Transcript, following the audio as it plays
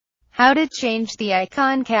How to change the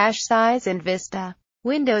icon cache size in Vista,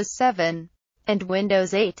 Windows 7, and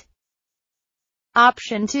Windows 8.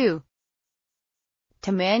 Option 2.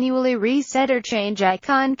 To manually reset or change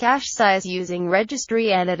icon cache size using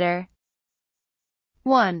Registry Editor.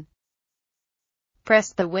 1.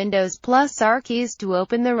 Press the Windows+R keys to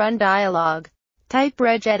open the Run dialog. Type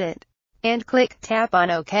regedit, and click Tap on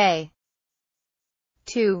OK.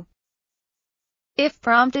 2. If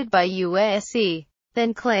prompted by USC,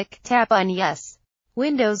 then click Tap on Yes,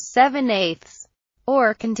 Windows 7/8,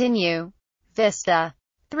 or Continue, Vista.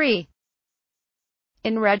 3.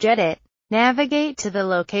 In regedit, navigate to the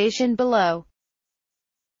location below.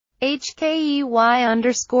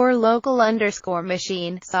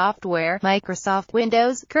 HKEY_local_machine, software, Microsoft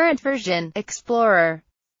Windows, CurrentVersion, Explorer.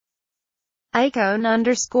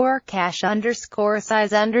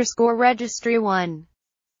 icon_cache_size_registry1.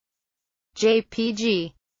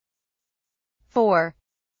 JPG. 4.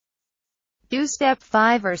 Do step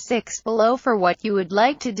 5 or 6 below for what you would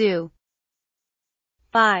like to do.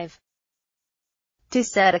 5. To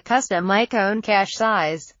set a custom icon cache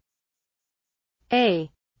size. A.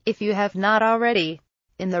 If you have not already,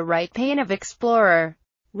 in the right pane of Explorer,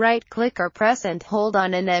 right-click or press and hold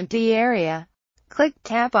on an empty area. Click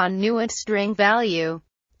Tap on New and String Value.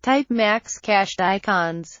 Type max cached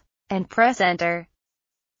icons, and press Enter.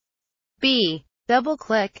 B.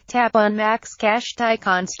 Double-click, tap on max cached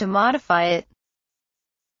icons to modify it.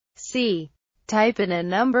 C. Type in a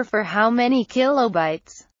number for how many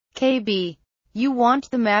kilobytes, KB, you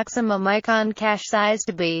want the maximum icon cache size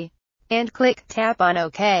to be, and click Tap on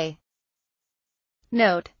OK.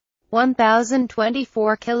 Note: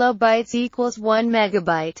 1024 kilobytes equals 1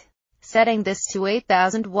 megabyte. Setting this to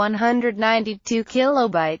 8192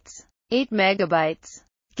 kilobytes, 8 megabytes,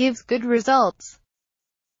 gives good results.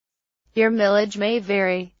 Your mileage may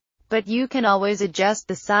vary, but you can always adjust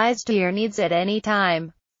the size to your needs at any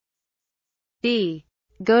time. D.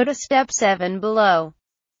 Go to step 7 below.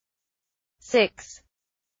 6.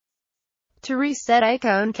 To reset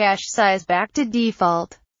icon cache size back to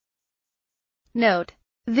default. Note: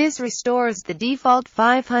 this restores the default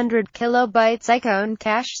 500 kilobytes icon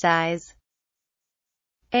cache size.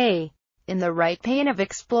 A. In the right pane of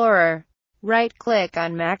Explorer, right-click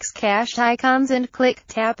on max cached icons and click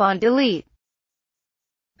Tap on Delete.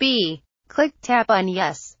 B. Click Tap on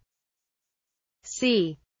Yes.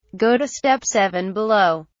 C. Go to step 7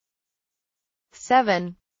 below.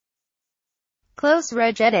 7. Close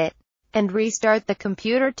regedit, and restart the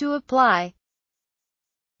computer to apply.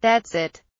 That's it.